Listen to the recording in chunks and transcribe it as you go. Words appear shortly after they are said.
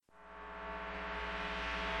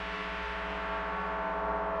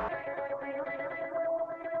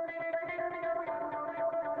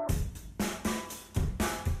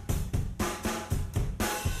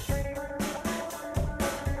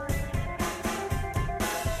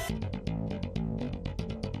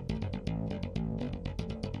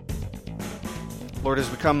Lord,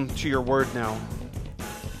 as we come to your word now,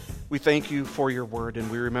 we thank you for your word,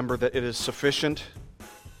 and we remember that it is sufficient,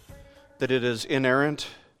 that it is inerrant,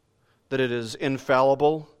 that it is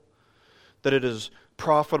infallible, that it is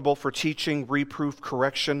profitable for teaching, reproof,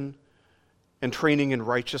 correction, and training in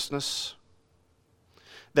righteousness,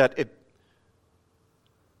 that it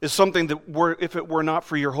is something that, if it were not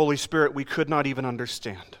for your Holy Spirit, we could not even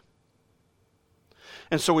understand.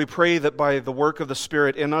 And so we pray that by the work of the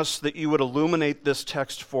Spirit in us, that you would illuminate this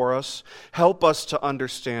text for us, help us to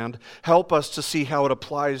understand, help us to see how it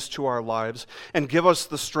applies to our lives, and give us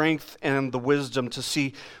the strength and the wisdom to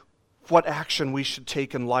see what action we should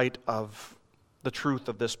take in light of the truth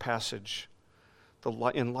of this passage,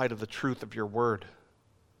 in light of the truth of your word.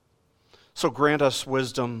 So grant us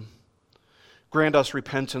wisdom, grant us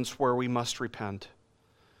repentance where we must repent,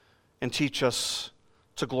 and teach us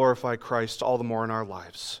to glorify Christ all the more in our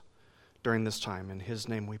lives during this time. In his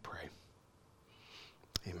name we pray.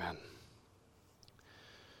 Amen.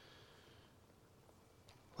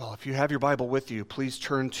 Well, if you have your Bible with you, please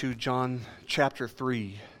turn to John chapter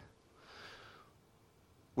 3.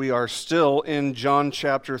 We are still in John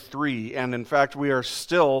chapter 3, and in fact, we are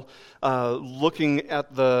still looking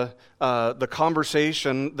at the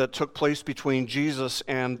conversation that took place between Jesus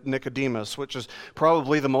and Nicodemus, which is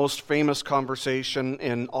probably the most famous conversation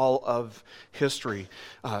in all of history.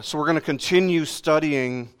 So we're going to continue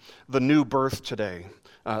studying the new birth today.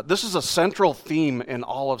 This is a central theme in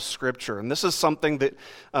all of Scripture, and this is something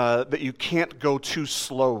that you can't go too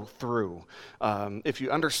slow through. If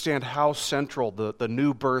you understand how central the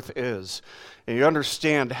new birth is, and you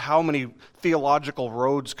understand how many theological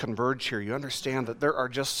roads converge here, you understand that there are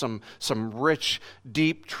just some rich,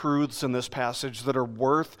 deep truths in this passage that are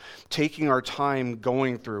worth taking our time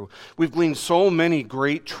going through. We've gleaned so many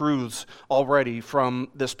great truths already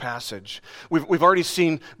from this passage. We've already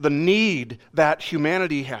seen the need that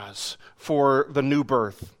humanity has for the new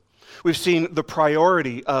birth. We've seen the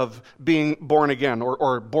priority of being born again,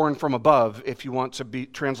 or born from above, if you want to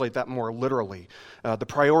translate that more literally. The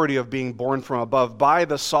priority of being born from above by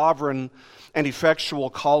the sovereign and effectual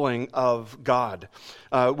calling of God.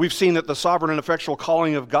 We've seen that the sovereign and effectual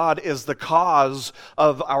calling of God is the cause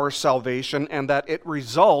of our salvation, and that it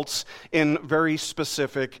results in very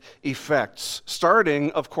specific effects, starting,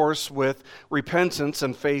 of course, with repentance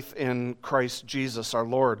and faith in Christ Jesus our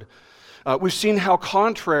Lord. We've seen how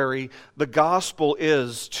contrary the gospel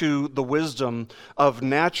is to the wisdom of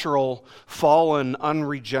natural, fallen,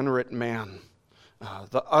 unregenerate man.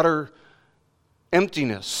 The utter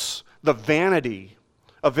emptiness, the vanity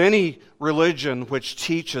of any religion which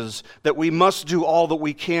teaches that we must do all that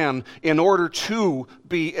we can in order to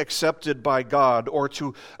be accepted by God, or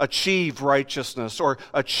to achieve righteousness, or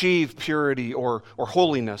achieve purity, or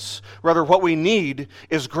holiness. Rather, what we need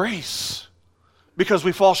is grace, because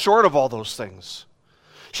we fall short of all those things.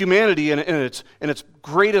 Humanity, in its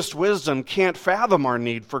greatest wisdom, can't fathom our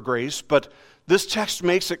need for grace, but this text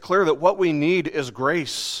makes it clear that what we need is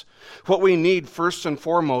grace. What we need, first and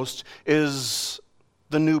foremost, is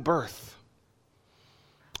the new birth.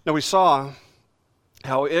 Now, we saw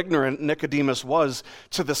how ignorant Nicodemus was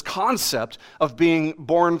to this concept of being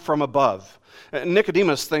born from above.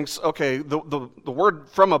 Nicodemus thinks, okay, the word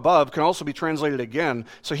from above can also be translated again.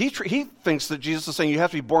 So he thinks that Jesus is saying you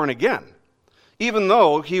have to be born again, even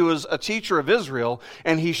though he was a teacher of Israel,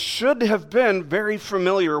 and he should have been very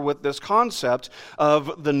familiar with this concept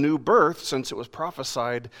of the new birth, since it was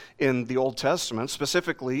prophesied in the Old Testament,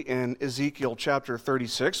 specifically in Ezekiel chapter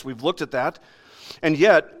 36. We've looked at that, and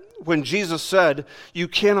yet, when Jesus said, you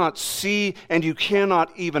cannot see and you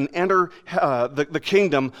cannot even enter the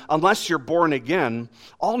kingdom unless you're born again,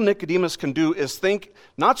 all Nicodemus can do is think,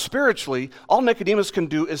 not spiritually, all Nicodemus can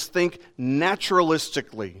do is think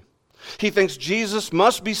naturalistically. He thinks Jesus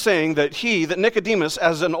must be saying that Nicodemus,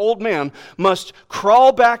 as an old man, must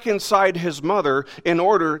crawl back inside his mother in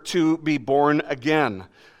order to be born again,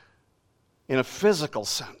 in a physical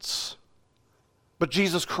sense. But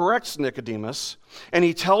Jesus corrects Nicodemus, and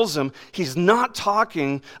he tells him he's not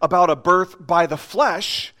talking about a birth by the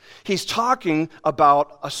flesh, he's talking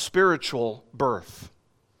about a spiritual birth.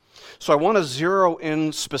 So I want to zero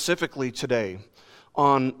in specifically today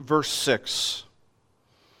on verse 6.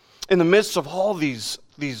 In the midst of all these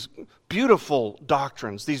beautiful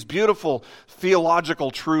doctrines, these beautiful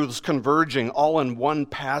theological truths converging all in one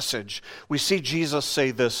passage, we see Jesus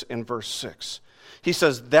say this in verse 6. He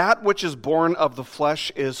says, that which is born of the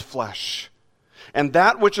flesh is flesh, and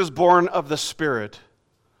that which is born of the Spirit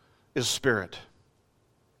is spirit.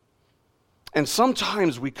 And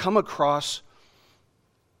sometimes we come across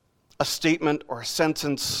a statement or a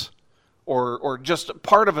sentence or just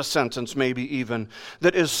part of a sentence maybe even,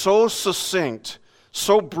 that is so succinct,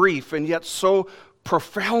 so brief, and yet so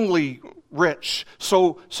profoundly rich,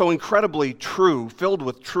 so incredibly true, filled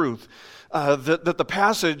with truth, that the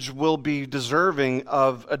passage will be deserving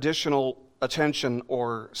of additional attention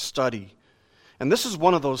or study. And this is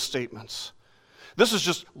one of those statements. This is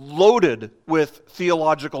just loaded with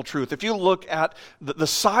theological truth. If you look at the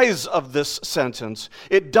size of this sentence,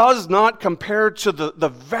 it does not compare to the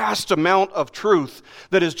vast amount of truth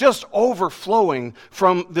that is just overflowing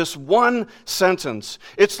from this one sentence.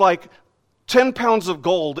 It's like 10 pounds of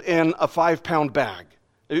gold in a 5-pound bag.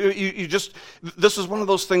 This is one of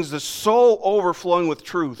those things that's so overflowing with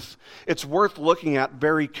truth, it's worth looking at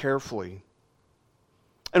very carefully.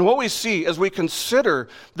 And what we see as we consider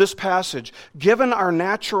this passage, given our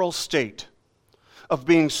natural state of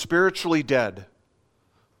being spiritually dead,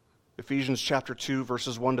 Ephesians chapter 2,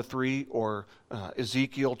 verses 1 to 3, or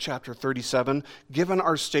Ezekiel chapter 37, given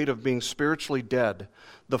our state of being spiritually dead,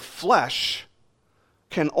 the flesh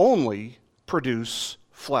can only produce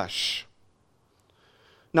flesh.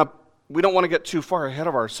 Now, we don't want to get too far ahead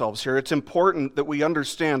of ourselves here. It's important that we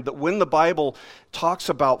understand that when the Bible talks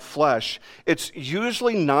about flesh, it's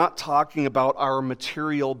usually not talking about our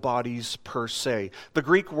material bodies per se. The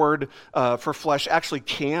Greek word for flesh actually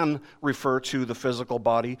can refer to the physical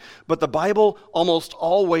body, but the Bible almost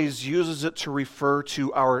always uses it to refer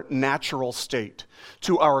to our natural state,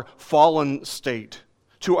 to our fallen state,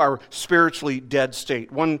 to our spiritually dead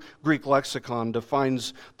state. One Greek lexicon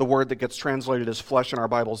defines the word that gets translated as flesh in our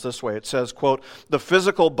Bibles this way. It says, quote, the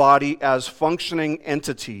physical body as functioning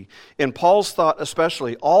entity. In Paul's thought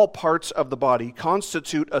especially, all parts of the body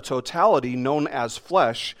constitute a totality known as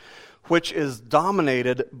flesh, which is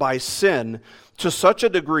dominated by sin to such a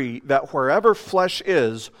degree that wherever flesh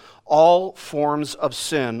is, all forms of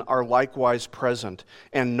sin are likewise present,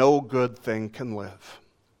 and no good thing can live.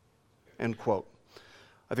 End quote.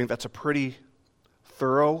 I think that's a pretty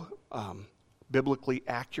thorough, biblically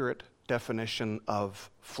accurate definition of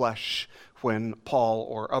flesh when Paul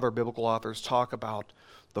or other biblical authors talk about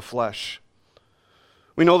the flesh.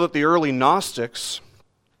 We know that the early Gnostics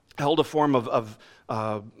held a form of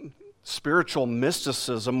spiritual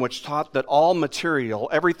mysticism which taught that all material,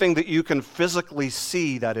 everything that you can physically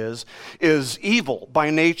see, that is evil by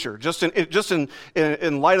nature, just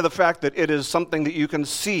in light of the fact that it is something that you can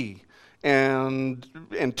see and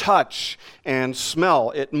touch and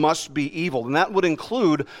smell. It must be evil. And that would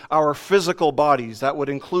include our physical bodies. That would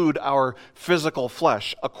include our physical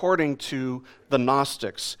flesh, according to the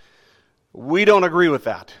Gnostics. We don't agree with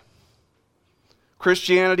that.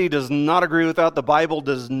 Christianity does not agree with that. The Bible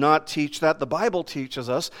does not teach that. The Bible teaches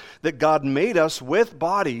us that God made us with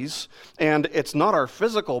bodies, and it's not our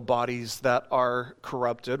physical bodies that are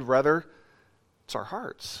corrupted. Rather, it's our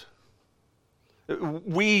hearts.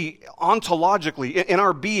 We, ontologically, in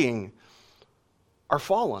our being, are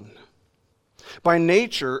fallen. By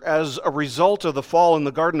nature, as a result of the fall in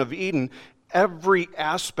the Garden of Eden, every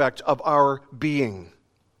aspect of our being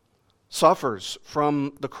suffers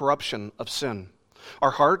from the corruption of sin.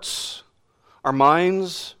 Our hearts, our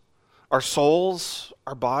minds, our souls,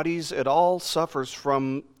 our bodies, it all suffers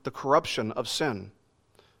from the corruption of sin.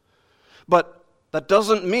 But that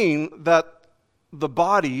doesn't mean that the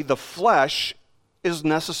body, the flesh, is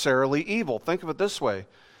necessarily evil. Think of it this way.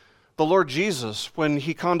 The Lord Jesus, when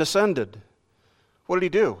he condescended, what did he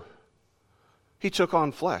do? He took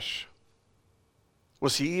on flesh.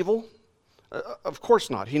 Was he evil? Of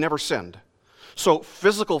course not. He never sinned. So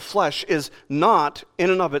physical flesh is not,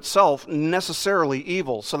 in and of itself, necessarily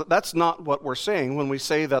evil. So that's not what we're saying when we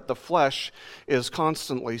say that the flesh is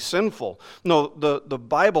constantly sinful. No, the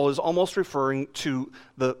Bible is almost referring to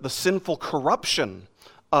the sinful corruption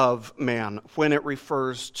of man when it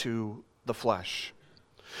refers to the flesh.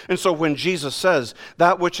 And so when Jesus says,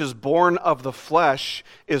 that which is born of the flesh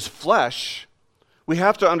is flesh, we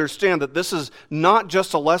have to understand that this is not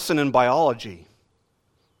just a lesson in biology.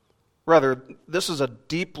 Rather, this is a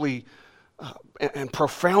deeply and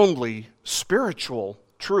profoundly spiritual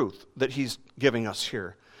truth that he's giving us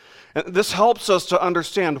here. And this helps us to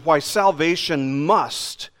understand why salvation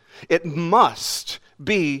must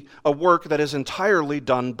be a work that is entirely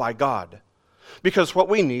done by God. Because what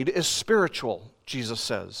we need is spiritual, Jesus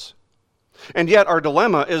says. And yet our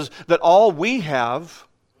dilemma is that all we have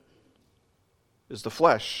is the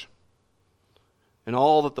flesh. And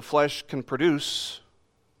all that the flesh can produce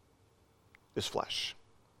is flesh.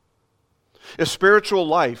 If spiritual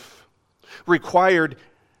life required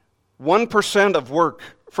 1% of work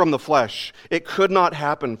from the flesh. It could not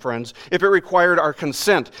happen, friends. If it required our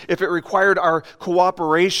consent, if it required our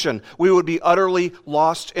cooperation, we would be utterly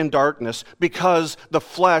lost in darkness, because the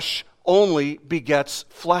flesh only begets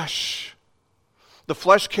flesh. The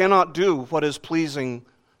flesh cannot do what is pleasing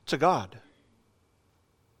to God.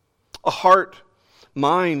 A heart,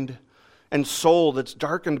 mind, and soul that's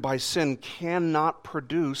darkened by sin cannot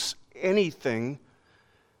produce anything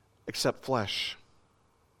except flesh.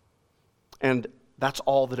 And that's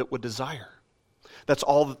all that it would desire. That's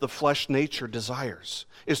all that the flesh nature desires,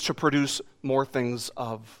 is to produce more things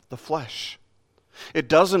of the flesh. It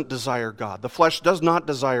doesn't desire God. The flesh does not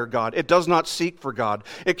desire God. It does not seek for God.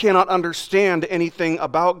 It cannot understand anything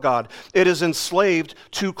about God. It is enslaved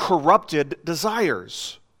to corrupted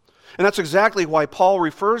desires. And that's exactly why Paul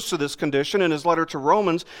refers to this condition in his letter to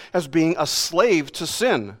Romans as being a slave to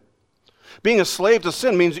sin. Being a slave to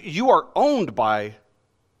sin means you are owned by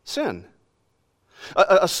sin.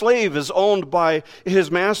 A slave is owned by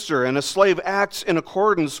his master, and a slave acts in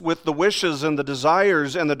accordance with the wishes and the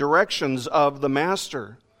desires and the directions of the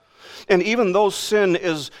master. And even though sin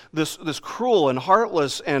is this cruel and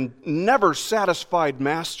heartless and never satisfied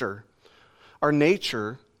master, our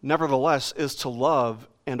nature, nevertheless, is to love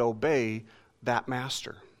and obey that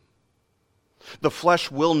master. The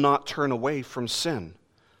flesh will not turn away from sin,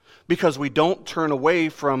 because we don't turn away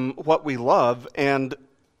from what we love, and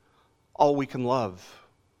all we can love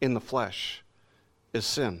in the flesh is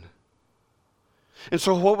sin. And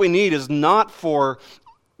so what we need is not for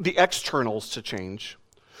the externals to change.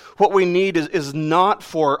 What we need is not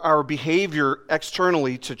for our behavior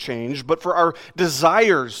externally to change, but for our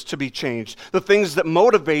desires to be changed. The things that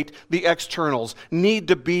motivate the externals need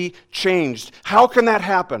to be changed. How can that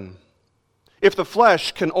happen? If the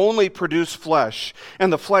flesh can only produce flesh,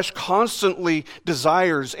 and the flesh constantly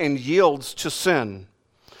desires and yields to sin,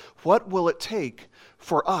 what will it take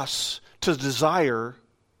for us to desire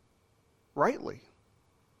rightly?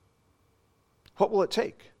 What will it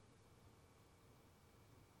take?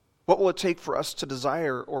 What will it take for us to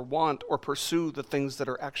desire or want or pursue the things that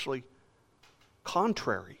are actually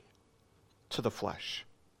contrary to the flesh?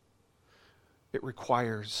 It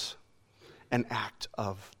requires an act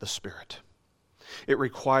of the Spirit. It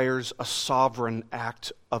requires a sovereign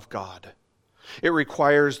act of God. It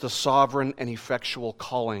requires the sovereign and effectual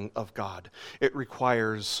calling of God. It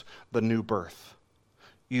requires the new birth.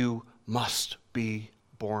 You must be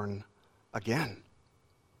born again.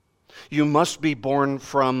 You must be born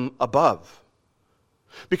from above,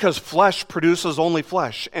 because flesh produces only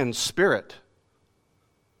flesh, and spirit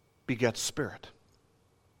begets spirit.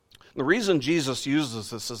 The reason Jesus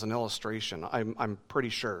uses this as an illustration, I'm pretty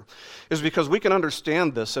sure, is because we can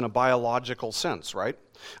understand this in a biological sense, right?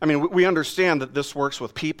 I mean, we understand that this works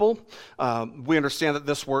with people. We understand that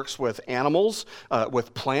this works with animals,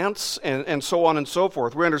 with plants, and so on and so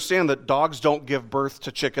forth. We understand that dogs don't give birth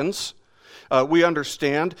to chickens. We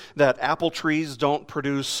understand that apple trees don't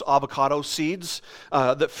produce avocado seeds,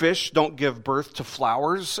 that fish don't give birth to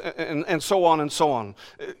flowers, and so on and so on.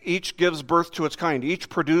 Each gives birth to its kind. Each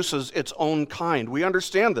produces its own kind. We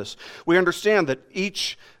understand this. We understand that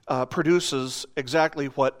each produces exactly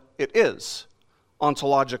what it is,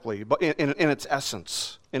 ontologically, but in its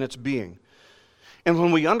essence, in its being. And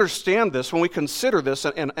when we understand this, when we consider this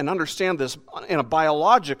and understand this in a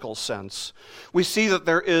biological sense, we see that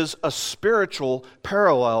there is a spiritual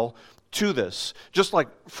parallel to this. Just like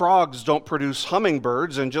frogs don't produce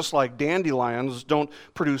hummingbirds, and just like dandelions don't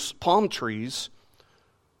produce palm trees,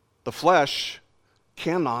 the flesh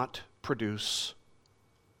cannot produce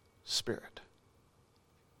spirit.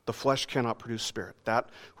 The flesh cannot produce spirit. That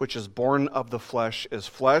which is born of the flesh is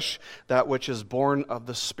flesh. That which is born of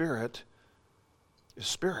the Spirit is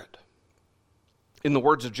spirit. In the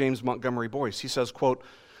words of James Montgomery Boyce, he says, quote,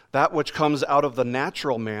 "That which comes out of the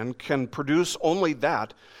natural man can produce only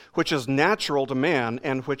that which is natural to man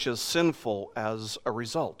and which is sinful as a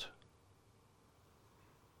result."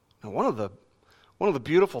 Now, one of the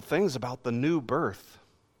beautiful things about the new birth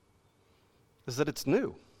is that it's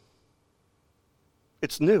new.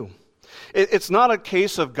 It's new. It's not a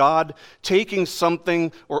case of God taking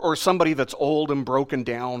something or somebody that's old and broken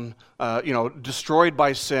down, destroyed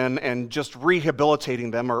by sin, and just rehabilitating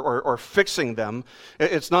them or fixing them.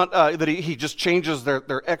 It's not that he just changes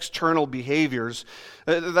their external behaviors.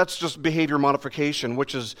 That's just behavior modification,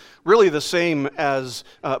 which is really the same as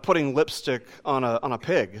putting lipstick on a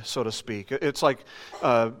pig, so to speak. It's like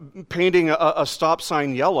painting a stop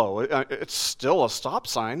sign yellow. It's still a stop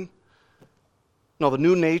sign. No, the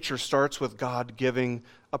new nature starts with God giving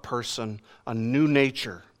a person a new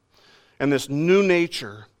nature. And this new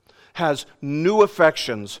nature has new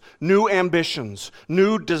affections, new ambitions,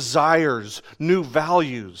 new desires, new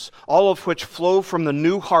values, all of which flow from the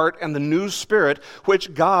new heart and the new spirit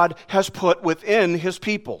which God has put within his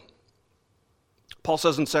people. Paul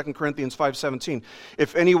says in 2 Corinthians 5:17,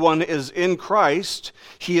 if anyone is in Christ,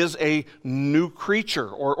 he is a new creature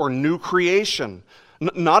or new creation.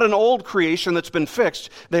 Not an old creation that's been fixed.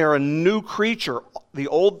 They are a new creature. The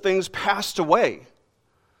old things passed away.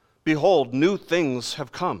 Behold, new things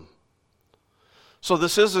have come. So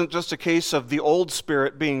this isn't just a case of the old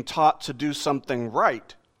spirit being taught to do something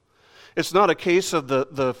right. It's not a case of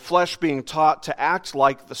the flesh being taught to act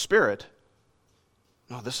like the spirit.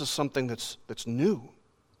 No, this is something that's new.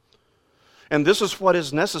 And this is what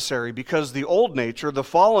is necessary because the old nature, the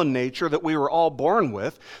fallen nature that we were all born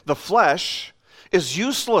with, the flesh, is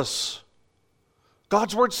useless.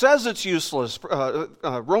 God's word says it's useless.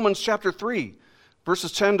 Romans chapter 3,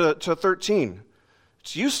 verses 10 to 13.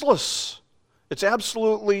 It's useless. It's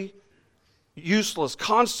absolutely useless,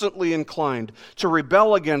 constantly inclined to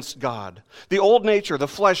rebel against God. The old nature, the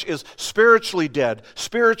flesh, is spiritually dead,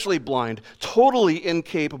 spiritually blind, totally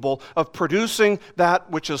incapable of producing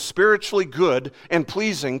that which is spiritually good and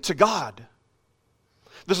pleasing to God.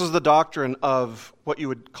 This is the doctrine of what you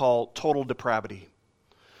would call total depravity.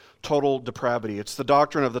 Total depravity. It's the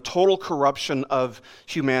doctrine of the total corruption of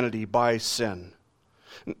humanity by sin.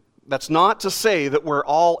 That's not to say that we're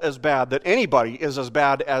all as bad, that anybody is as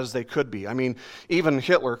bad as they could be. I mean, even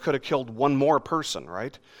Hitler could have killed one more person,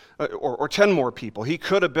 right? Or 10 more people. He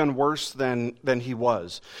could have been worse than he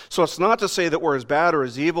was. So it's not to say that we're as bad or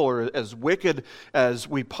as evil or as wicked as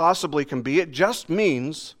we possibly can be. It just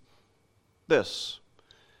means this.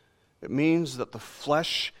 It means that the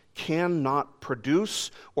flesh cannot produce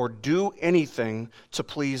or do anything to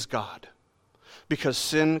please God because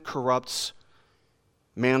sin corrupts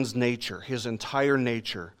man's nature, his entire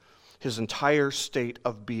state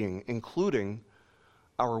of being, including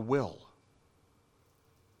our will.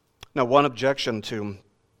 Now, one objection to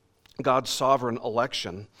God's sovereign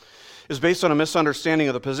election is based on a misunderstanding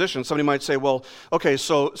of the position. Somebody might say, well, okay,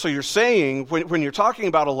 so you're saying, when you're talking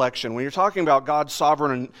about election, when you're talking about God's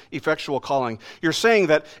sovereign and effectual calling, you're saying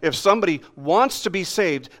that if somebody wants to be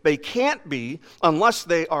saved, they can't be unless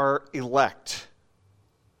they are elect.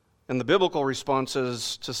 And the biblical response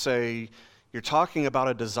is to say, you're talking about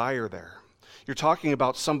a desire there. You're talking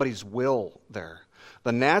about somebody's will there.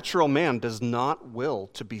 The natural man does not will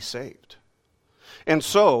to be saved. And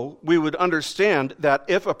so we would understand that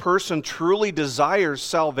if a person truly desires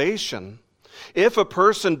salvation, if a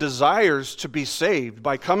person desires to be saved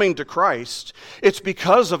by coming to Christ, it's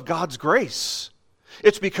because of God's grace.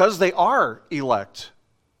 It's because they are elect.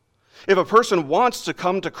 If a person wants to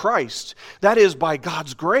come to Christ, that is by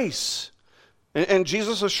God's grace. And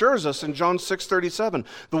Jesus assures us in John 6:37,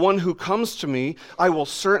 the one who comes to me, I will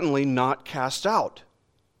certainly not cast out.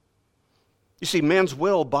 You see, man's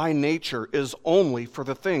will by nature is only for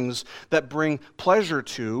the things that bring pleasure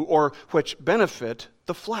to or which benefit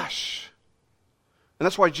the flesh. And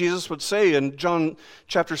that's why Jesus would say in John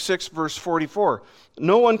chapter 6, verse 44,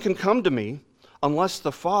 no one can come to me unless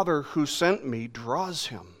the Father who sent me draws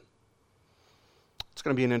him. It's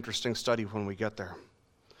going to be an interesting study when we get there.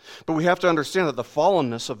 But we have to understand that the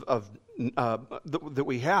fallenness that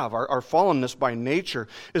we have, our fallenness by nature,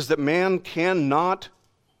 is that man cannot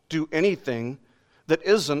do anything that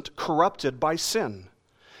isn't corrupted by sin.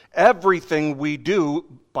 Everything we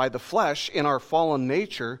do by the flesh in our fallen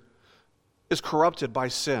nature is corrupted by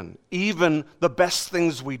sin, even the best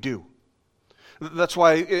things we do. That's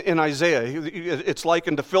why in Isaiah, it's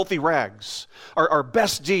likened to filthy rags. Our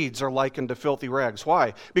best deeds are likened to filthy rags.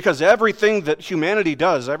 Why? Because everything that humanity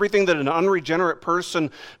does, everything that an unregenerate person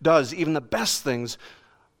does, even the best things,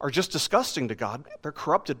 are just disgusting to God. They're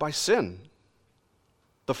corrupted by sin.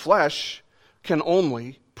 The flesh can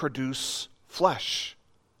only produce flesh.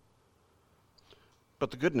 But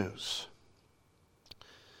the good news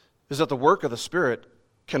is that the work of the Spirit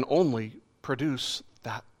can only produce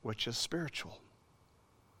that which is spiritual.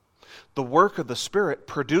 The work of the Spirit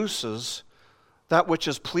produces that which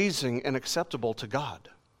is pleasing and acceptable to God.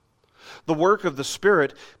 The work of the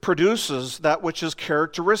Spirit produces that which is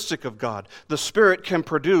characteristic of God. The Spirit can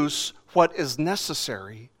produce what is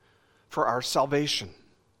necessary for our salvation.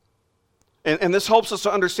 And this helps us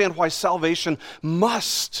to understand why salvation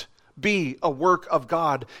must be a work of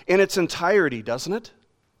God in its entirety, doesn't it?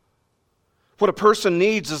 What a person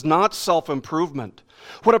needs is not self-improvement.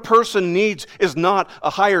 What a person needs is not a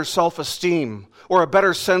higher self-esteem or a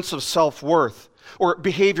better sense of self-worth. or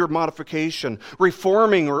behavior modification,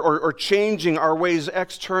 reforming or changing our ways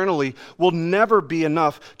externally will never be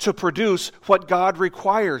enough to produce what God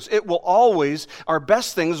requires. It will always, our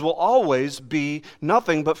best things will always be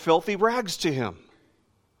nothing but filthy rags to Him.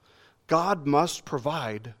 God must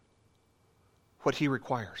provide what He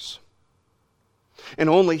requires. And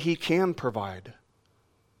only He can provide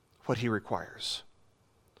what He requires.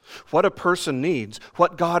 What a person needs,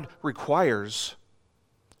 what God requires,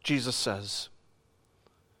 Jesus says,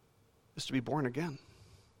 is to be born again.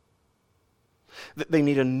 They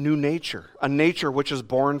need a new nature, a nature which is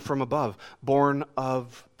born from above, born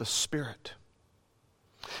of the Spirit.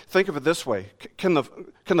 Think of it this way. Can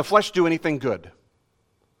the flesh do anything good?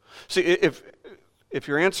 See, if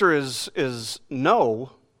your answer is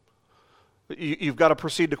no, you've got to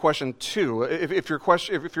proceed to question 2. If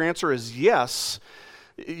your answer is yes,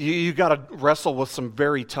 you've got to wrestle with some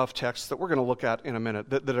very tough texts that we're going to look at in a minute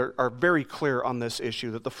that are very clear on this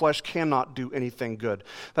issue, that the flesh cannot do anything good.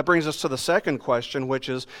 That brings us to the second question, which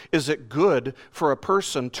is it good for a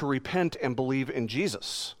person to repent and believe in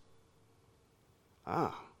Jesus?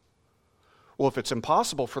 Well, if it's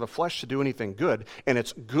impossible for the flesh to do anything good, and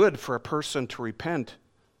it's good for a person to repent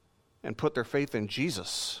and put their faith in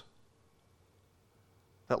Jesus,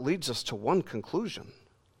 that leads us to one conclusion.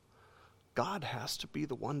 God has to be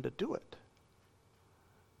the one to do it.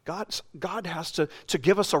 God has to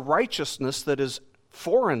give us a righteousness that is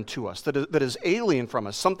foreign to us, that is alien from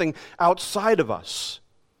us, something outside of us.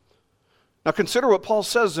 Now consider what Paul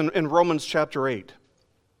says in Romans chapter 8.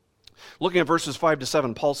 Looking at verses 5 to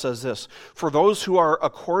 7, Paul says this: "For those who are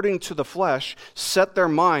according to the flesh set their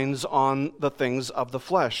minds on the things of the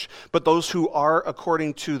flesh, but those who are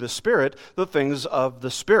according to the Spirit, the things of the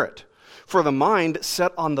Spirit. For the mind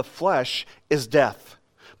set on the flesh is death,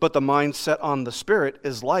 but the mind set on the Spirit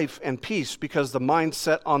is life and peace, because the mind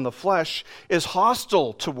set on the flesh is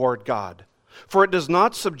hostile toward God. For it does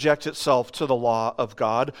not subject itself to the law of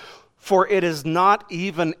God, for it is not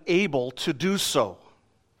even able to do so."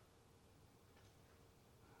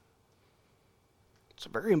 It's a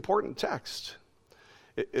very important text.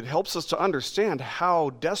 It helps us to understand how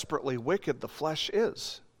desperately wicked the flesh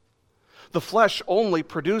is. The flesh only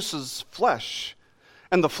produces flesh,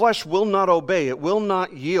 and the flesh will not obey. It will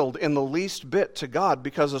not yield in the least bit to God,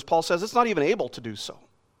 because, as Paul says, it's not even able to do so.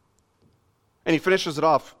 And he finishes it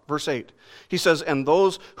off, verse 8. He says, "And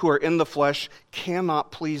those who are in the flesh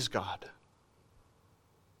cannot please God."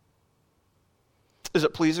 Is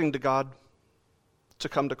it pleasing to God to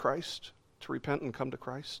come to Christ, to repent and come to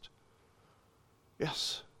Christ?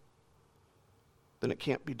 Yes. Then it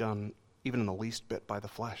can't be done even in the least bit by the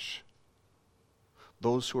flesh.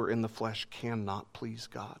 Those who are in the flesh cannot please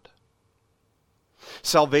God.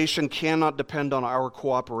 Salvation cannot depend on our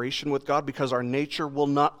cooperation with God, because our nature will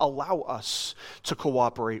not allow us to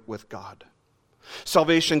cooperate with God.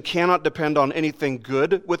 Salvation cannot depend on anything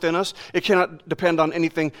good within us. It cannot depend on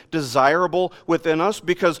anything desirable within us,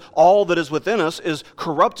 because all that is within us is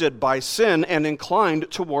corrupted by sin and inclined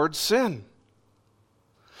towards sin.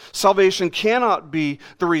 Salvation cannot be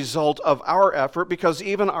the result of our effort, because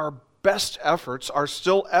even our best efforts are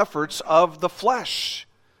still efforts of the flesh,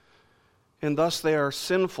 and thus they are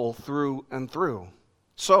sinful through and through.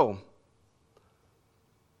 So,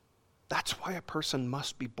 that's why a person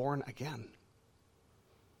must be born again.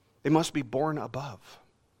 They must be born above.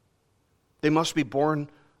 They must be born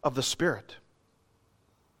of the Spirit.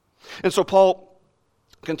 And so Paul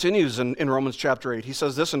continues in Romans chapter 8. He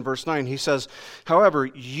says this in verse 9. He says, "However,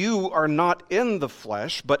 you are not in the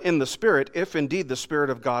flesh, but in the Spirit, if indeed the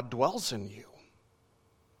Spirit of God dwells in you."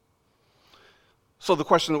 So the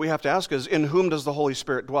question that we have to ask is, in whom does the Holy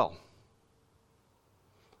Spirit dwell?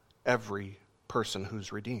 Every person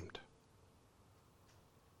who's redeemed.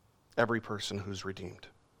 Every person who's redeemed.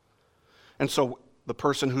 And so the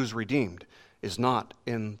person who's redeemed is not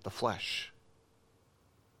in the flesh.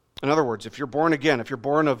 In other words, if you're born again, if you're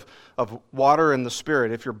born of water and the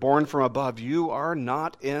Spirit, if you're born from above, you are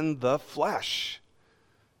not in the flesh.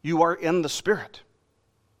 You are in the Spirit.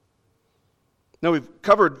 Now, we've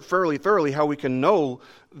covered fairly thoroughly how we can know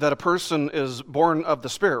that a person is born of the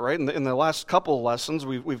Spirit, right? In the last couple of lessons,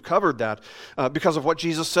 we've covered that because of what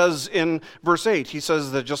Jesus says in verse 8. He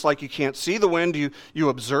says that just like you can't see the wind, you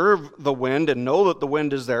observe the wind and know that the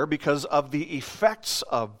wind is there because of the effects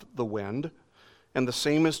of the wind. And the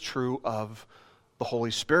same is true of the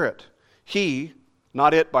Holy Spirit. He,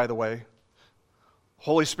 not it, by the way.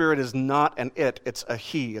 Holy Spirit is not an it, it's a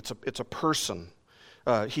he. It's a person.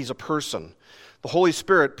 He's a person. The Holy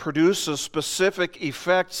Spirit produces specific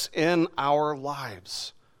effects in our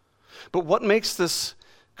lives. But what makes this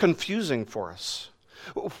confusing for us?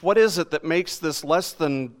 What is it that makes this less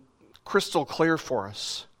than crystal clear for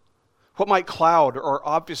us? What might cloud or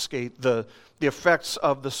obfuscate the effects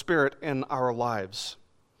of the Spirit in our lives?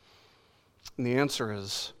 And the answer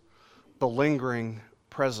is the lingering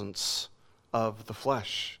presence of the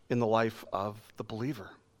flesh in the life of the believer.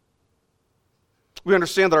 We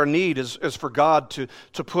understand that our need is for God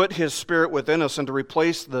to put His Spirit within us and to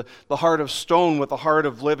replace the heart of stone with a heart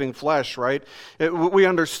of living flesh, right? We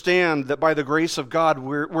understand that by the grace of God,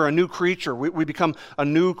 we're a new creature. We become a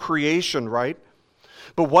new creation, right?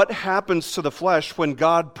 But what happens to the flesh when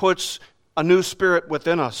God puts a new spirit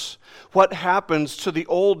within us? What happens to the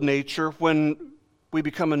old nature when we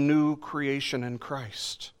become a new creation in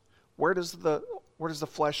Christ? Where does the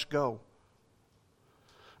flesh go?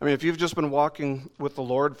 I mean, if you've just been walking with the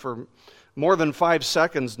Lord for more than 5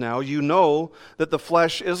 seconds now, you know that the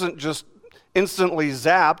flesh isn't just instantly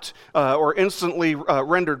zapped or instantly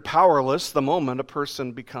rendered powerless the moment a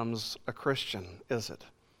person becomes a Christian, is it?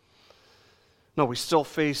 No, we still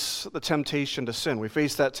face the temptation to sin. We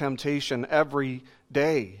face that temptation every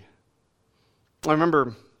day. I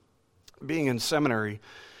remember being in seminary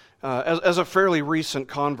as a fairly recent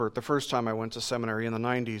convert, the first time I went to seminary in the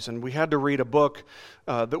 90s, and we had to read a book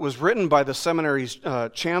that was written by the seminary's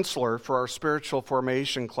chancellor for our spiritual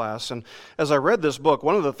formation class. And as I read this book,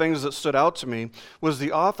 one of the things that stood out to me was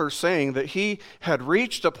the author saying that he had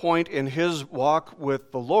reached a point in his walk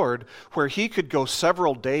with the Lord where he could go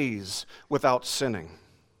several days without sinning.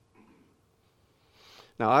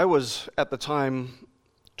 Now, I was, at the time,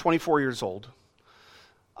 24 years old.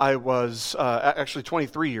 I was actually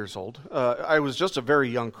 23 years old. I was just a very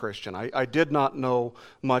young Christian. I did not know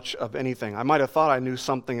much of anything. I might have thought I knew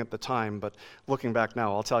something at the time, but looking back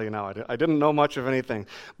now, I'll tell you now, I didn't know much of anything.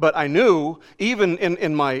 But I knew, even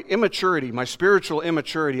in my immaturity, my spiritual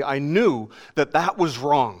immaturity, I knew that was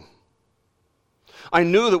wrong. I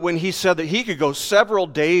knew that when he said that he could go several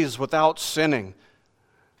days without sinning,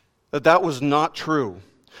 that was not true.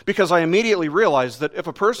 Because I immediately realized that if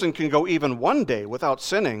a person can go even 1 day without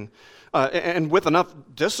sinning, and with enough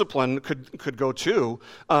discipline could go 2,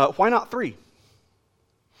 why not 3?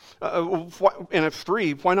 And if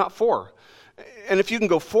 3, why not 4? And if you can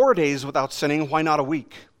go 4 days without sinning, why not a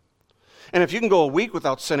week? And if you can go a week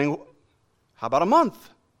without sinning, how about a month?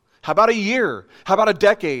 How about a year? How about a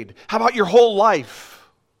decade? How about your whole life?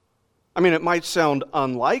 I mean, it might sound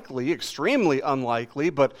unlikely, extremely unlikely,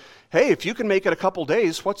 but hey, if you can make it a couple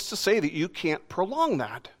days, what's to say that you can't prolong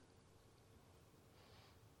that?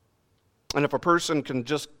 And if a person can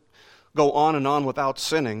just go on and on without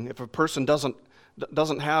sinning, if a person doesn't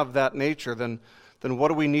have that nature, then what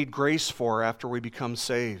do we need grace for after we become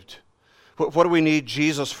saved? What do we need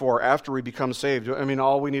Jesus for after we become saved? I mean,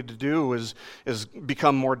 all we need to do is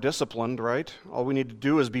become more disciplined, right? All we need to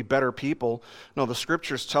do is be better people. No, the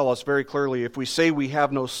Scriptures tell us very clearly, if we say we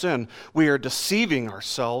have no sin, we are deceiving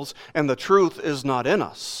ourselves, and the truth is not in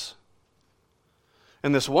us.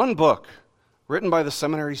 And this one book, written by the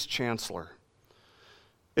seminary's chancellor,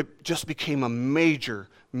 it just became a major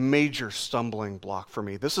stumbling block for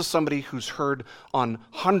me. This is somebody who's heard on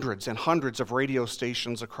hundreds and hundreds of radio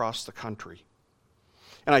stations across the country.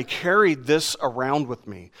 And I carried this around with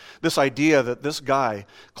me, this idea that this guy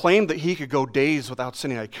claimed that he could go days without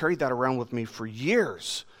sinning. I carried that around with me for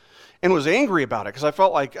years and was angry about it because I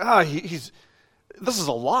felt like, this is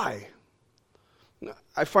a lie.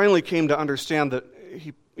 I finally came to understand that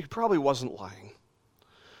he probably wasn't lying.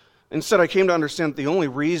 Instead, I came to understand that the only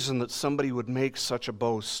reason that somebody would make such a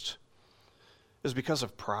boast is because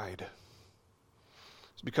of pride.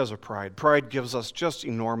 It's because of pride. Pride gives us just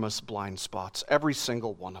enormous blind spots, every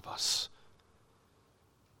single one of us,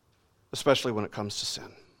 especially when it comes to sin.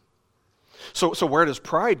 So where does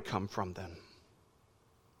pride come from then?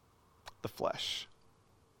 The flesh.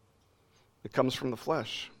 It comes from the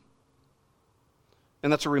flesh. And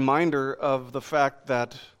that's a reminder of the fact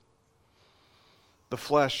that the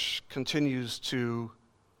flesh continues to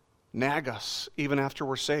nag us even after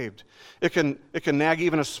we're saved. It can nag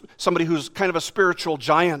even somebody who's kind of a spiritual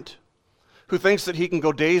giant who thinks that he can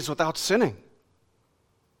go days without sinning.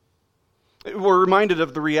 We're reminded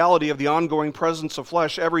of the reality of the ongoing presence of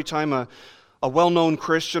flesh every time a well-known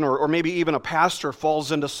Christian or maybe even a pastor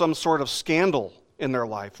falls into some sort of scandal in their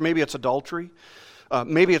life. Maybe it's adultery.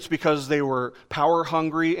 Maybe it's because they were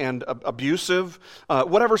power-hungry and abusive.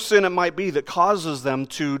 Whatever sin it might be that causes them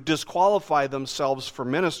to disqualify themselves for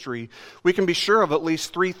ministry, we can be sure of at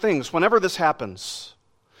least 3 things. Whenever this happens,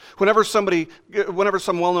 whenever some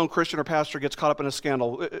well-known Christian or pastor gets caught up in a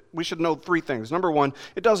scandal, we should know 3 things. Number 1,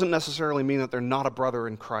 it doesn't necessarily mean that they're not a brother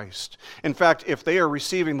in Christ. In fact, if they are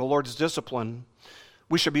receiving the Lord's discipline,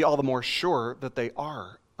 we should be all the more sure that they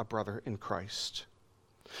are a brother in Christ.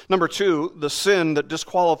 Number two, the sin that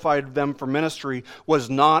disqualified them for ministry was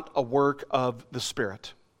not a work of the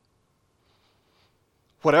Spirit.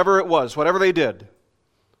 Whatever it was, whatever they did,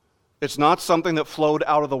 it's not something that flowed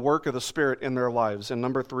out of the work of the Spirit in their lives. And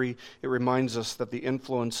number three, it reminds us that the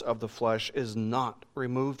influence of the flesh is not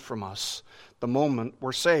removed from us the moment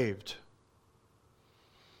we're saved.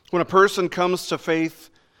 When a person comes to faith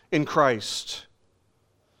in Christ,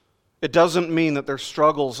 it doesn't mean that their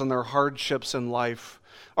struggles and their hardships in life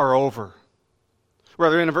are over.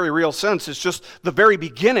 Rather, in a very real sense, it's just the very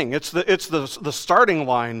beginning. It's the starting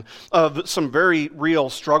line of some very real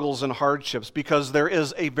struggles and hardships, because there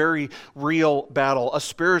is a very real battle, a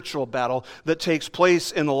spiritual battle that takes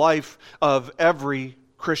place in the life of every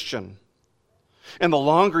Christian. And the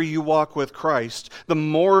longer you walk with Christ, the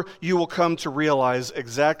more you will come to realize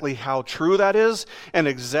exactly how true that is and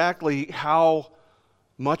exactly how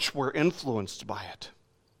much we're influenced by it.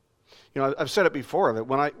 You know, I've said it before, that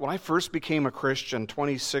when I first became a Christian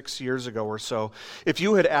 26 years ago or so, if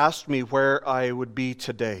you had asked me where I would be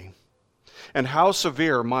today and how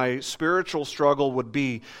severe my spiritual struggle would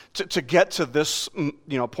be to get to this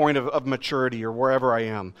point of maturity or wherever I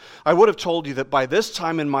am, I would have told you that by this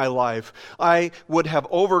time in my life, I would have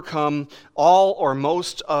overcome all or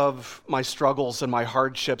most of my struggles and my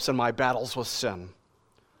hardships and my battles with sin.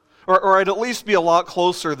 Or I'd at least be a lot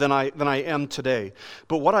closer than I am today.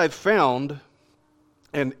 But what I've found,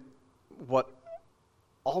 and what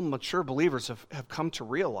all mature believers have come to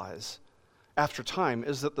realize after time,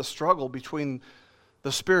 is that the struggle between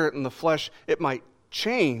the Spirit and the flesh, it might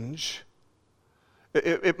change.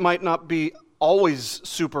 It might not be always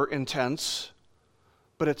super intense,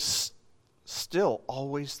 but it's still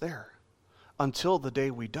always there until the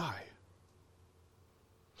day we die.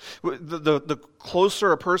 The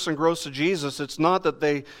closer a person grows to Jesus, it's not that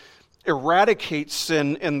they eradicate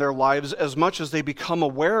sin in their lives as much as they become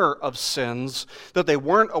aware of sins that they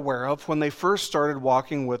weren't aware of when they first started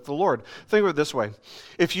walking with the Lord. Think of it this way.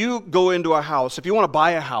 If you go into a house, if you want to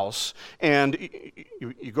buy a house, and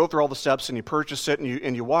you go through all the steps and you purchase it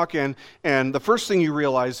and you walk in, and the first thing you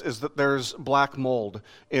realize is that there's black mold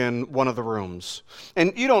in one of the rooms.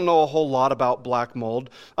 And you don't know a whole lot about black mold.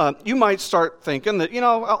 You might start thinking that,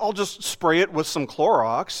 I'll just spray it with some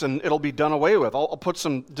Clorox and it'll be done away with. I'll put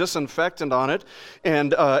some disinfectant on it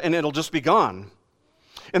and it'll just be gone.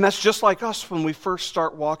 And that's just like us when we first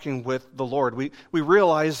start walking with the Lord. We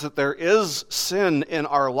realize that there is sin in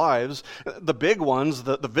our lives, the big ones,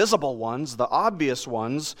 the visible ones, the obvious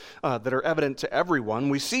ones that are evident to everyone.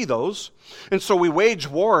 We see those. And so we wage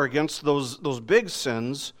war against those big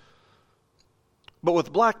sins. But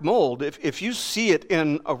with black mold, if you see it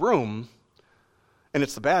in a room, and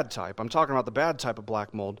it's the bad type, I'm talking about the bad type of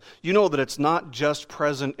black mold, you know that it's not just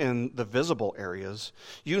present in the visible areas.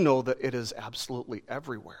 You know that it is absolutely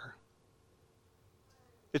everywhere.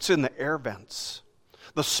 It's in the air vents.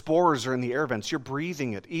 The spores are in the air vents. You're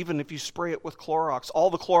breathing it, even if you spray it with Clorox, all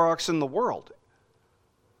the Clorox in the world.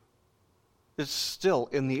 It's still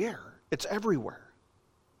in the air. It's everywhere.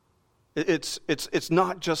 It's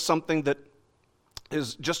not just something that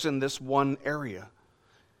is just in this one area,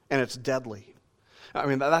 and it's deadly. I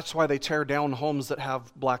mean, that's why they tear down homes that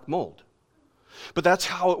have black mold. But that's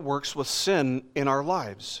how it works with sin in our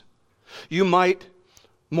lives. You might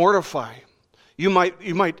mortify. You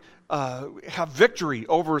might have victory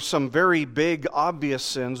over some very big, obvious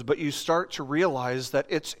sins, but you start to realize that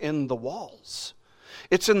it's in the walls.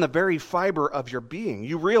 It's in the very fiber of your being.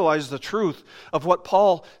 You realize the truth of what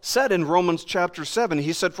Paul said in Romans chapter 7.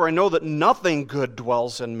 He said, "For I know that nothing good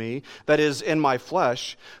dwells in me, that is, in my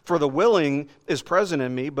flesh. For the willing is present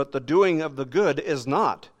in me, but the doing of the good is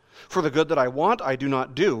not. For the good that I want, I do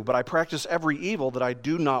not do, but I practice every evil that I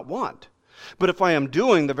do not want. But if I am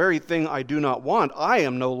doing the very thing I do not want, I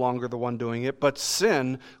am no longer the one doing it, but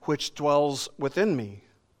sin which dwells within me."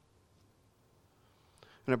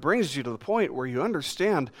 And it brings you to the point where you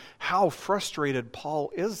understand how frustrated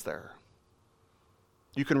Paul is there.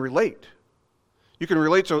 You can relate. You can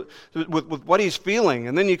relate with what he's feeling.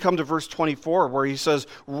 And then you come to verse 24 where he says,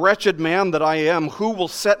 "Wretched man that I am, who will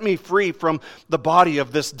set me free from the body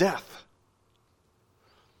of this death?"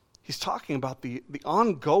 He's talking about the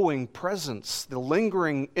ongoing presence, the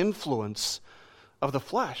lingering influence of the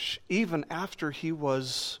flesh, even after he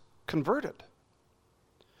was converted.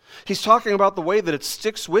 He's talking about the way that it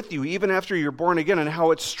sticks with you even after you're born again and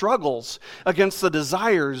how it struggles against the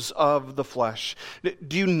desires of the flesh.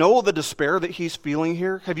 Do you know the despair that he's feeling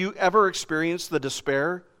here? Have you ever experienced the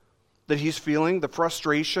despair that he's feeling, the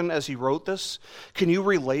frustration as he wrote this? Can you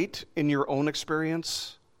relate in your own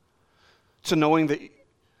experience to knowing that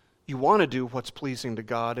You want to do what's pleasing to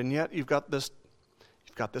God, and yet you've got this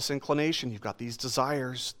inclination, you've got these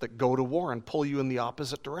desires that go to war and pull you in the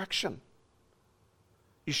opposite direction.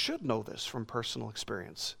 You should know this from personal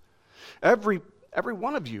experience. Every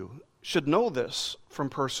one of you should know this from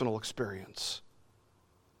personal experience.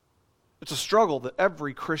 It's a struggle that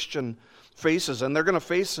every Christian faces, and they're going to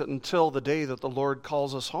face it until the day that the Lord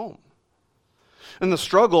calls us home. And the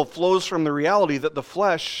struggle flows from the reality that the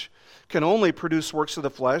flesh can only produce works of the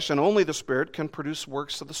flesh, and only the Spirit can produce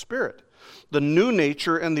works of the Spirit. The new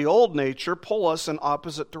nature and the old nature pull us in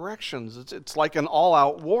opposite directions. It's like an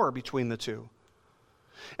all-out war between the two.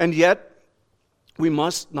 And yet, we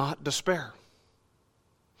must not despair.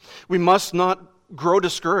 We must not grow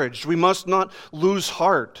discouraged. We must not lose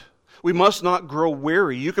heart. We must not grow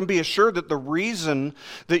weary. You can be assured that the reason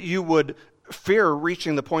that you would fear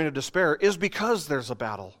reaching the point of despair is because there's a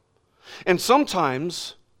battle. And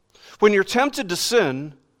sometimes, when you're tempted to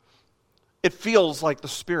sin, it feels like the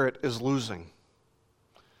Spirit is losing.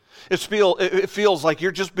 It feels like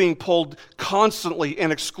you're just being pulled constantly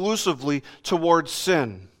and exclusively towards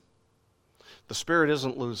sin. The Spirit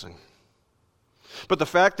isn't losing. But the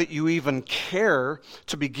fact that you even care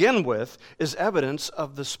to begin with is evidence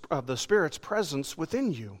of the Spirit's presence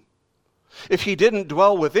within you. If He didn't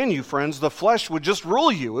dwell within you, friends, the flesh would just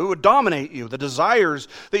rule you. It would dominate you. The desires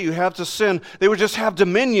that you have to sin, they would just have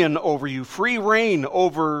dominion over you, free reign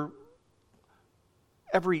over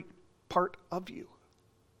every part of you.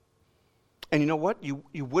 And you know what? You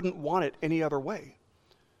wouldn't want it any other way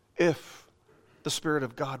if the Spirit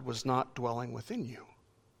of God was not dwelling within you.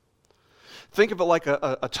 Think of it like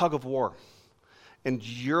a tug of war, and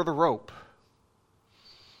you're the rope.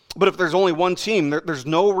 But if there's only one team, there's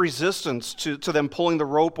no resistance to them pulling the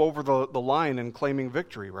rope over the line and claiming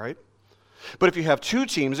victory, right? But if you have two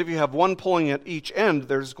teams, if you have one pulling at each end,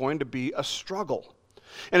 there's going to be a struggle.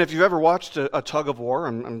 And if you've ever watched a tug of war,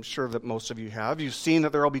 I'm sure that most of you have, you've seen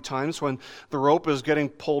that there will be times when the rope is getting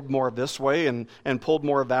pulled more this way and pulled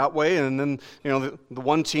more that way, and then the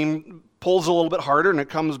one team pulls a little bit harder and it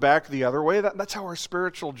comes back the other way. That's how our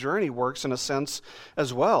spiritual journey works in a sense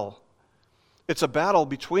as well. It's a battle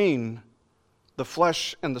between the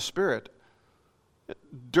flesh and the Spirit,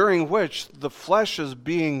 during which the flesh is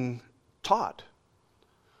being taught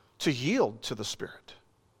to yield to the Spirit.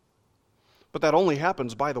 But that only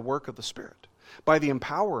happens by the work of the Spirit, by the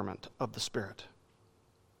empowerment of the Spirit.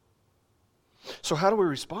 So how do we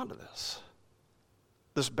respond to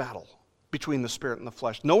this battle between the Spirit and the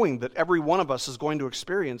flesh, knowing that every one of us is going to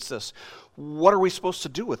experience this? What are we supposed to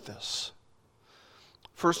do with this?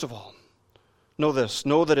 First of all, know this.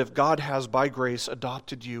 Know that if God has by grace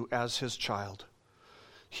adopted you as His child,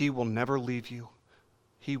 He will never leave you.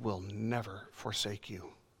 He will never forsake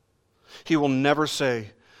you. He will never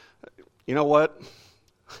say, you know what?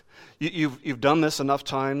 You've done this enough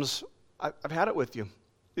times. I've had it with you.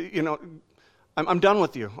 I'm done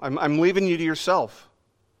with you. I'm leaving you to yourself.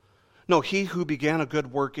 No, He who began a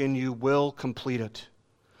good work in you will complete it.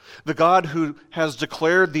 The God who has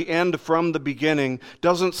declared the end from the beginning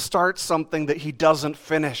doesn't start something that He doesn't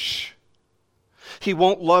finish. He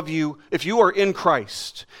won't love you if you are in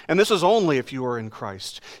Christ, and this is only if you are in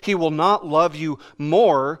Christ. He will not love you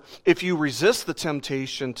more if you resist the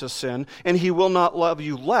temptation to sin, and He will not love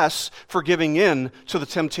you less for giving in to the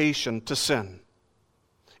temptation to sin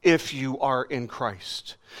if you are in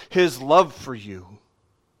Christ. His love for you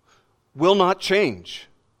will not change.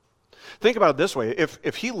 Think about it this way.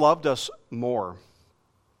 If He loved us more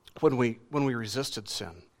when we resisted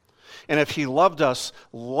sin, and if He loved us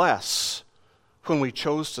less when we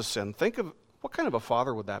chose to sin, think of what kind of a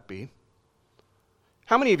father would that be?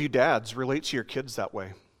 How many of you dads relate to your kids that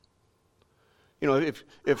way? If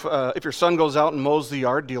your son goes out and mows the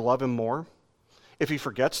yard, do you love him more? If he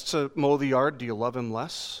forgets to mow the yard, do you love him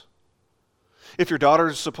less? If your daughter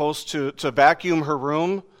is supposed to vacuum her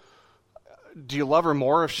room, do you love her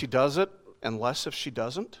more if she does it and less if she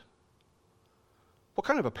doesn't? What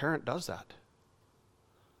kind of a parent does that?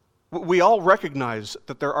 We all recognize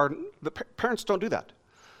that parents don't do that.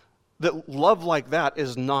 That love like that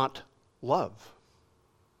is not love.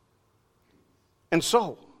 And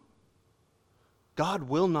so, God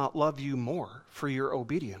will not love you more for your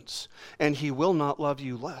obedience, and He will not love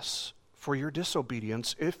you less for your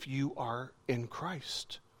disobedience if you are in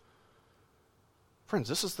Christ. Friends,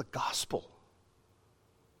 this is the gospel.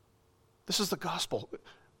 This is the gospel.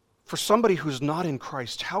 For somebody who's not in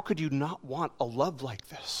Christ, how could you not want a love like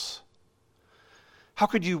this? How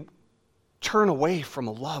could you turn away from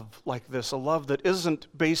a love like this, a love that isn't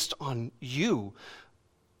based on you,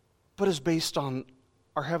 but is based on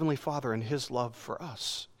our Heavenly Father and His love for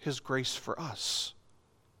us, His grace for us?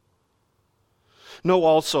 Know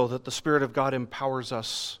also that the Spirit of God empowers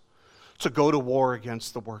us to go to war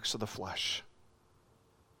against the works of the flesh,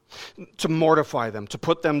 to mortify them, to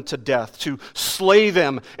put them to death, to slay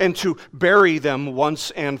them, and to bury them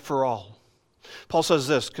once and for all. Paul says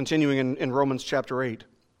this, continuing in Romans chapter 8,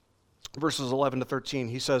 verses 11 to 13.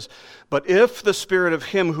 He says, "But if the Spirit of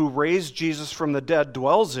him who raised Jesus from the dead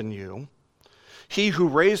dwells in you, he who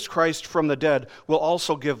raised Christ from the dead will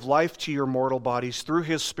also give life to your mortal bodies through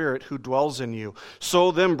his Spirit who dwells in you.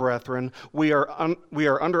 So then, brethren, we are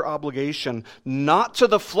under obligation not to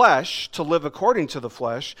the flesh to live according to the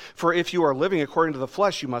flesh, for if you are living according to the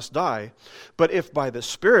flesh, you must die. But if by the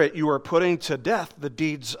Spirit you are putting to death the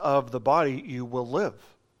deeds of the body, you will live.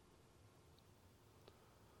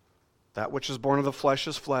 That which is born of the flesh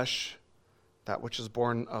is flesh. That which is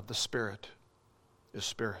born of the Spirit is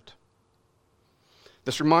spirit."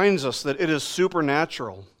 This reminds us that it is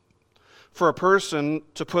supernatural for a person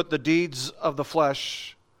to put the deeds of the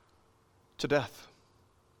flesh to death.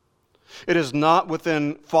 It is not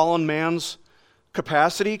within fallen man's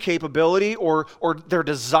capacity, capability, or their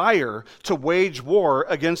desire to wage war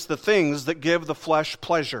against the things that give the flesh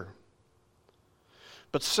pleasure.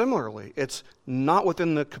 But similarly, it's not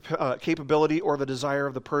within the capability or the desire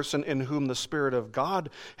of the person in whom the Spirit of God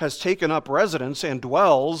has taken up residence and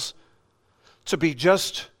dwells to be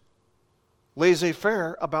just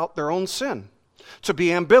laissez-faire about their own sin, to be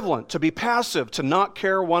ambivalent, to be passive, to not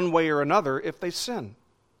care one way or another if they sin.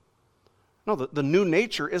 No, the new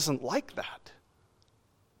nature isn't like that.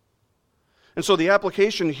 And so the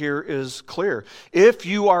application here is clear. If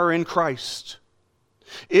you are in Christ,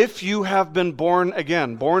 if you have been born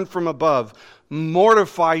again, born from above,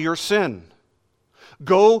 mortify your sin.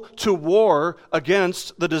 Go to war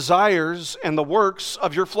against the desires and the works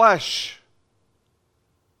of your flesh.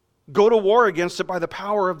 Go to war against it by the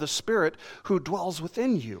power of the Spirit who dwells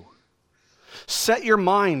within you. Set your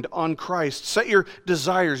mind on Christ. Set your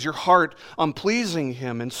desires, your heart on pleasing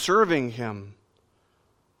Him and serving Him,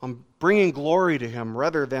 on bringing glory to Him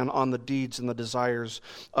rather than on the deeds and the desires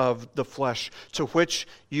of the flesh, to which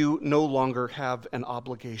you no longer have an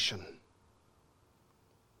obligation.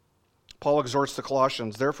 Paul exhorts the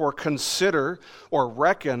Colossians, "Therefore consider or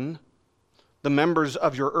reckon the members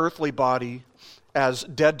of your earthly body as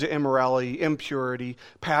dead to immorality, impurity,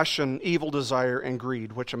 passion, evil desire, and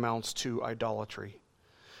greed, which amounts to idolatry."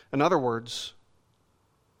 In other words,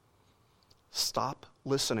 stop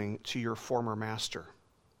listening to your former master.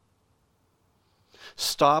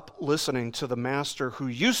 Stop listening to the master who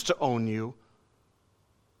used to own you,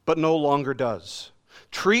 but no longer does.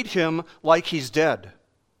 Treat him like he's dead.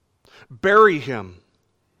 Bury him.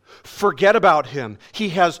 Forget about him. He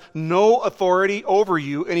has no authority over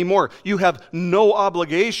you anymore. You have no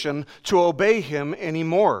obligation to obey him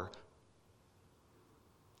anymore.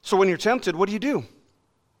 So when you're tempted, what do?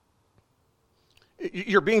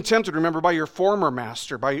 You're being tempted, remember, by your former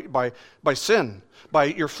master, by sin, by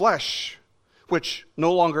your flesh, which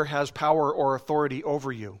no longer has power or authority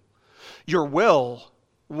over you. Your will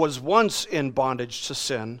was once in bondage to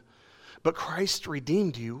sin, but Christ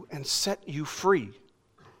redeemed you and set you free.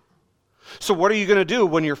 So what are you going to do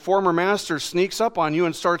when your former master sneaks up on you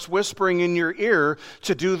and starts whispering in your ear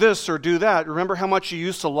to do this or do that? Remember how much you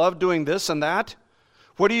used to love doing this and that?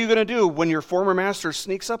 What are you going to do when your former master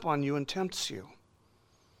sneaks up on you and tempts you?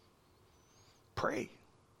 Pray,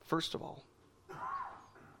 first of all.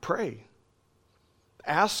 Pray.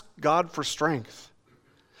 Ask God for strength.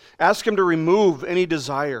 Ask Him to remove any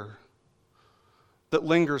desire that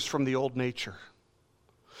lingers from the old nature,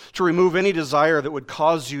 to remove any desire that would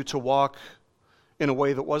cause you to walk in a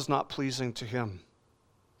way that was not pleasing to Him.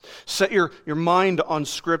 Set your mind on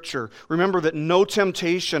Scripture. Remember that no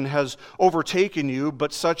temptation has overtaken you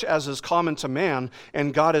but such as is common to man,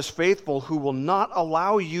 and God is faithful, who will not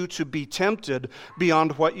allow you to be tempted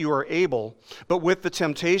beyond what you are able, but with the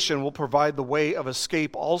temptation will provide the way of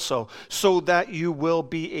escape also, so that you will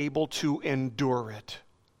be able to endure it.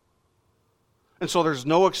 And so there's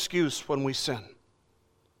no excuse when we sin.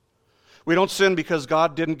 We don't sin because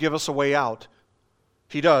God didn't give us a way out.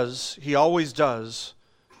 He does. He always does.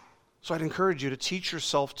 So I'd encourage you to teach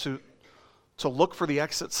yourself to look for the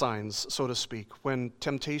exit signs, so to speak, when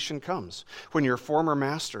temptation comes. When your former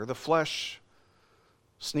master, the flesh,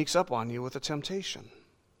 sneaks up on you with a temptation.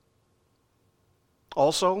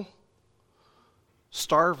 Also,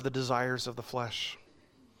 starve the desires of the flesh.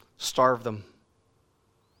 Starve them.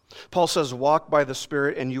 Paul says, "Walk by the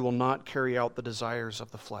Spirit, and you will not carry out the desires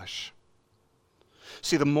of the flesh."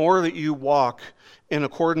 See, the more that you walk in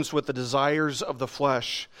accordance with the desires of the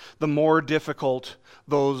flesh, the more difficult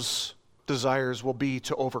those desires will be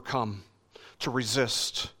to overcome, to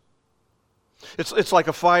resist. It's like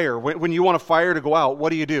a fire. When you want a fire to go out,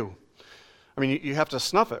 what do? I mean, you have to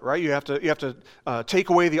snuff it, right? You have to take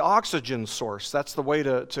away the oxygen source. That's the way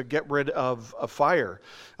to get rid of a fire.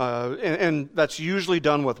 And that's usually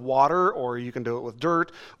done with water, or you can do it with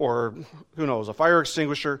dirt, or who knows, a fire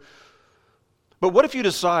extinguisher. But what if you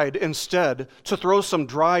decide instead to throw some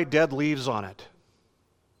dry, dead leaves on it?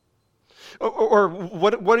 Or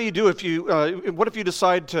what do you do if you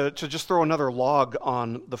decide to just throw another log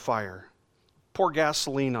on the fire? Pour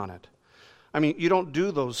gasoline on it. I mean, you don't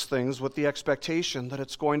do those things with the expectation that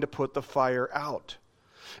it's going to put the fire out.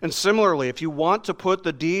 And similarly, if you want to put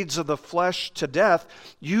the deeds of the flesh to death,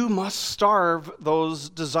 you must starve those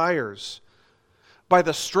desires. By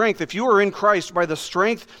the strength, if you are in Christ, by the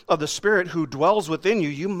strength of the Spirit who dwells within you,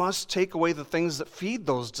 you must take away the things that feed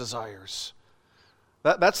those desires.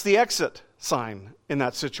 That's the exit sign in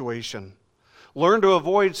that situation. Learn to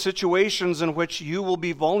avoid situations in which you will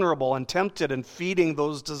be vulnerable and tempted in feeding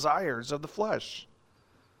those desires of the flesh.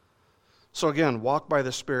 So again, walk by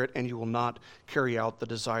the Spirit and you will not carry out the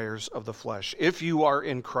desires of the flesh. If you are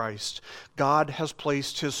in Christ, God has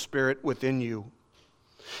placed His Spirit within you.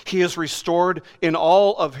 He has restored in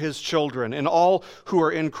all of His children, in all who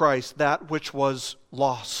are in Christ, that which was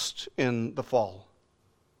lost in the fall.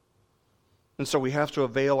 And so we have to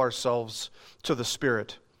avail ourselves to the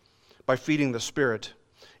Spirit by feeding the Spirit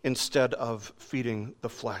instead of feeding the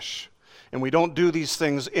flesh. And we don't do these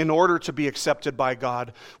things in order to be accepted by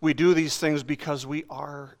God. We do these things because we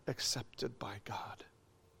are accepted by God.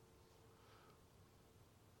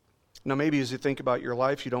 Now, maybe as you think about your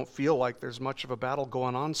life, you don't feel like there's much of a battle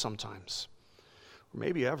going on sometimes, or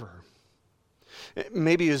maybe ever.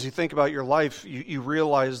 Maybe as you think about your life, you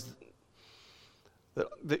realize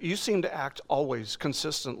that you seem to act always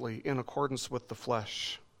consistently in accordance with the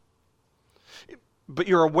flesh. But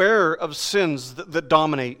you're aware of sins that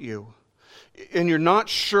dominate you, and you're not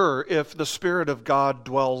sure if the Spirit of God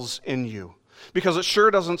dwells in you, because it sure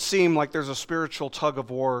doesn't seem like there's a spiritual tug of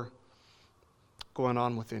war going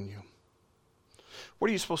on within you. What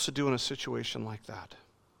are you supposed to do in a situation like that?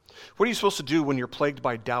 What are you supposed to do when you're plagued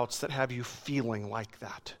by doubts that have you feeling like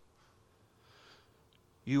that?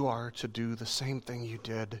 You are to do the same thing you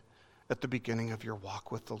did at the beginning of your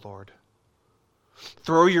walk with the Lord.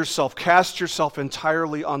 Cast yourself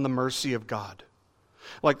entirely on the mercy of God.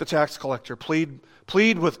 Like the tax collector,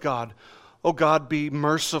 plead with God, "Oh God, be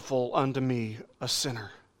merciful unto me, a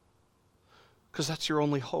sinner." Because that's your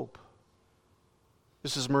only hope.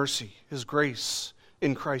 This is mercy, His grace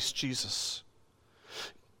in Christ Jesus.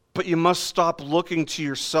 But you must stop looking to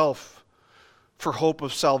yourself for hope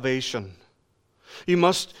of salvation. You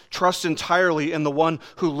must trust entirely in the one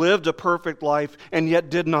who lived a perfect life and yet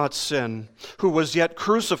did not sin, who was yet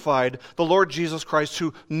crucified, the Lord Jesus Christ,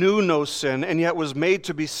 who knew no sin and yet was made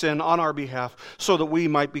to be sin on our behalf so that we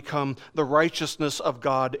might become the righteousness of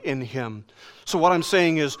God in Him. So what I'm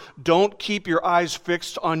saying is, don't keep your eyes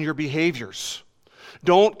fixed on your behaviors.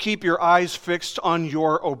 Don't keep your eyes fixed on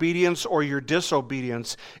your obedience or your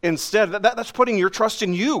disobedience. Instead, that's putting your trust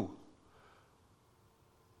in you.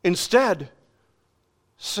 Instead,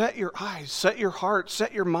 set your eyes, set your heart,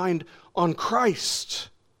 set your mind on Christ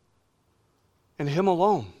and Him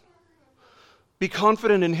alone. Be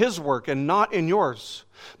confident in His work and not in yours.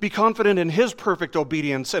 Be confident in His perfect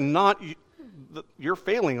obedience and not your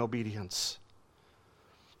failing obedience.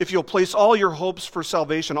 If you'll place all your hopes for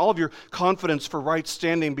salvation, all of your confidence for right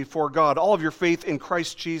standing before God, all of your faith in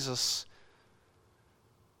Christ Jesus,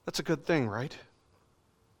 that's a good thing, right?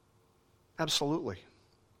 Absolutely.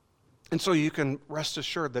 And so you can rest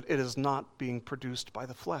assured that it is not being produced by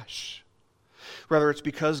the flesh. Rather, it's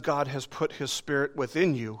because God has put His Spirit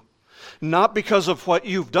within you, not because of what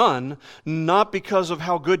you've done, not because of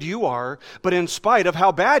how good you are, but in spite of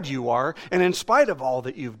how bad you are, and in spite of all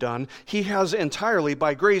that you've done, He has entirely,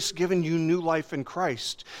 by grace, given you new life in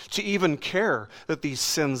Christ, to even care that these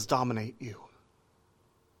sins dominate you.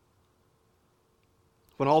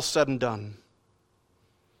 When all's said and done,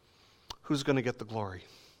 who's going to get the glory?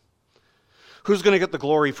 Who's going to get the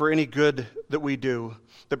glory for any good that we do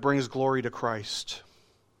that brings glory to Christ?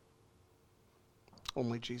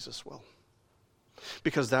 Only Jesus will.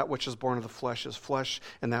 Because that which is born of the flesh is flesh,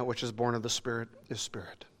 and that which is born of the Spirit is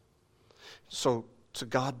spirit. So to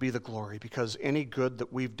God be the glory, because any good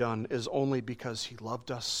that we've done is only because He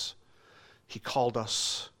loved us, He called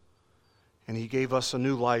us, and He gave us a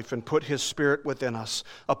new life and put His Spirit within us,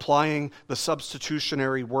 applying the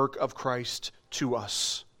substitutionary work of Christ to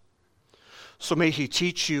us. So may He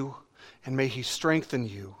teach you and may He strengthen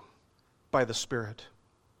you by the Spirit.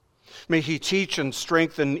 May He teach and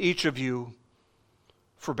strengthen each of you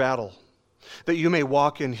for battle, that you may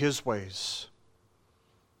walk in His ways,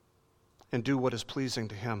 and do what is pleasing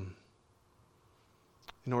to him,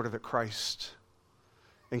 in order that Christ,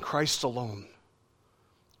 and Christ alone,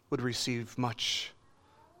 would receive much,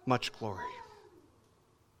 much glory.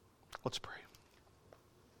 Let's pray.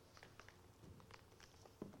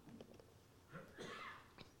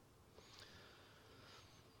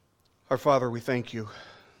 Our Father, we thank you.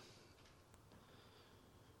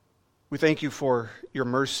 We thank you for your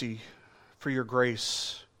mercy, for your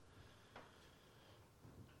grace,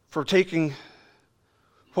 for taking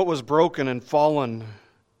what was broken and fallen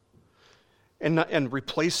and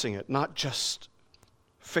replacing it, not just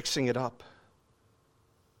fixing it up.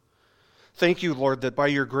 Thank you, Lord, that by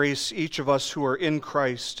your grace, each of us who are in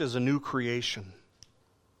Christ is a new creation.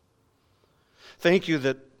 Thank you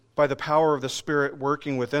that by the power of the Spirit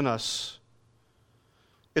working within us,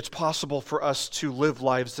 it's possible for us to live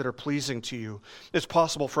lives that are pleasing to you. It's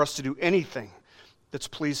possible for us to do anything that's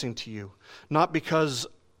pleasing to you, not because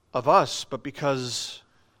of us, but because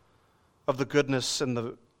of the goodness and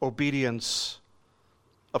the obedience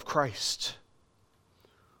of Christ,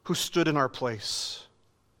 who stood in our place.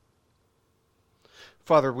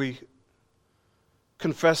 Father, we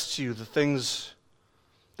confess to you the things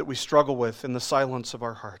that we struggle with in the silence of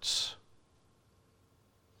our hearts.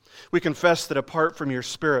 We confess that apart from your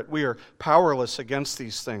Spirit, we are powerless against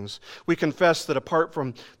these things. We confess that apart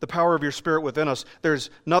from the power of your Spirit within us, there's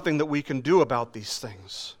nothing that we can do about these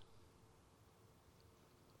things.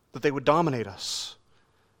 That they would dominate us,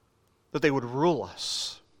 that they would rule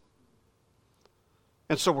us.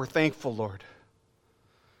 And so we're thankful, Lord,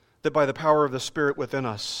 that by the power of the Spirit within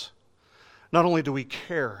us, not only do we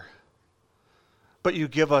care, but you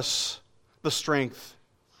give us the strength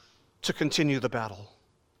to continue the battle.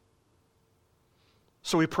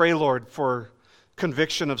 So we pray, Lord, for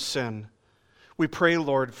conviction of sin. We pray,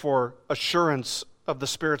 Lord, for assurance of the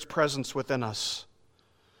Spirit's presence within us.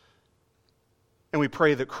 And we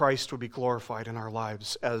pray that Christ would be glorified in our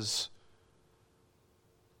lives as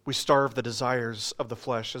we starve the desires of the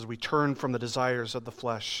flesh, as we turn from the desires of the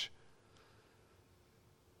flesh,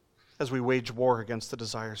 as we wage war against the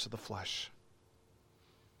desires of the flesh.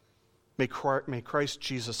 May Christ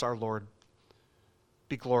Jesus our Lord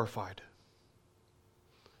be glorified.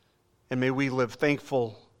 And may we live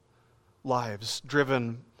thankful lives,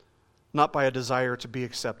 driven not by a desire to be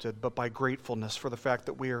accepted, but by gratefulness for the fact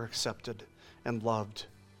that we are accepted and loved,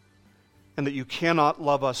 and that you cannot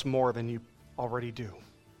love us more than you already do.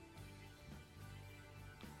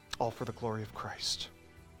 All for the glory of Christ.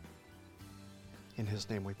 In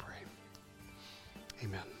his name we pray.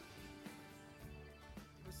 Amen.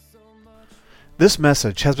 This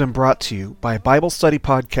message has been brought to you by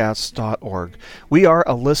BibleStudyPodcasts.org. We are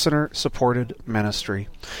a listener-supported ministry.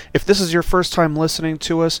 If this is your first time listening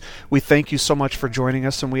to us, we thank you so much for joining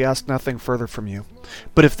us, and we ask nothing further from you.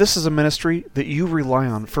 But if this is a ministry that you rely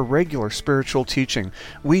on for regular spiritual teaching,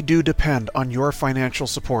 we do depend on your financial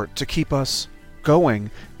support to keep us going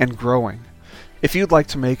and growing. If you'd like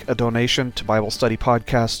to make a donation to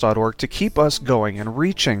BibleStudyPodcasts.org to keep us going and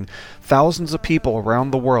reaching thousands of people around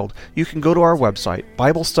the world, you can go to our website,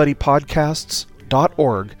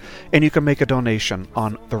 BibleStudyPodcasts.org, and you can make a donation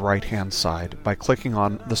on the right-hand side by clicking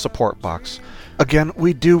on the support box. Again,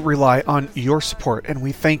 we do rely on your support, and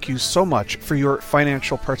we thank you so much for your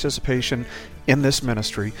financial participation in this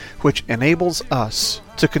ministry, which enables us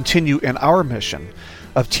to continue in our mission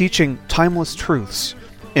of teaching timeless truths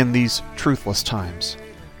in these truthless times.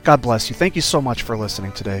 God bless you. Thank you so much for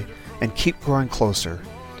listening today, and keep growing closer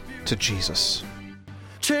to Jesus.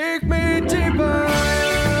 Take me deeper.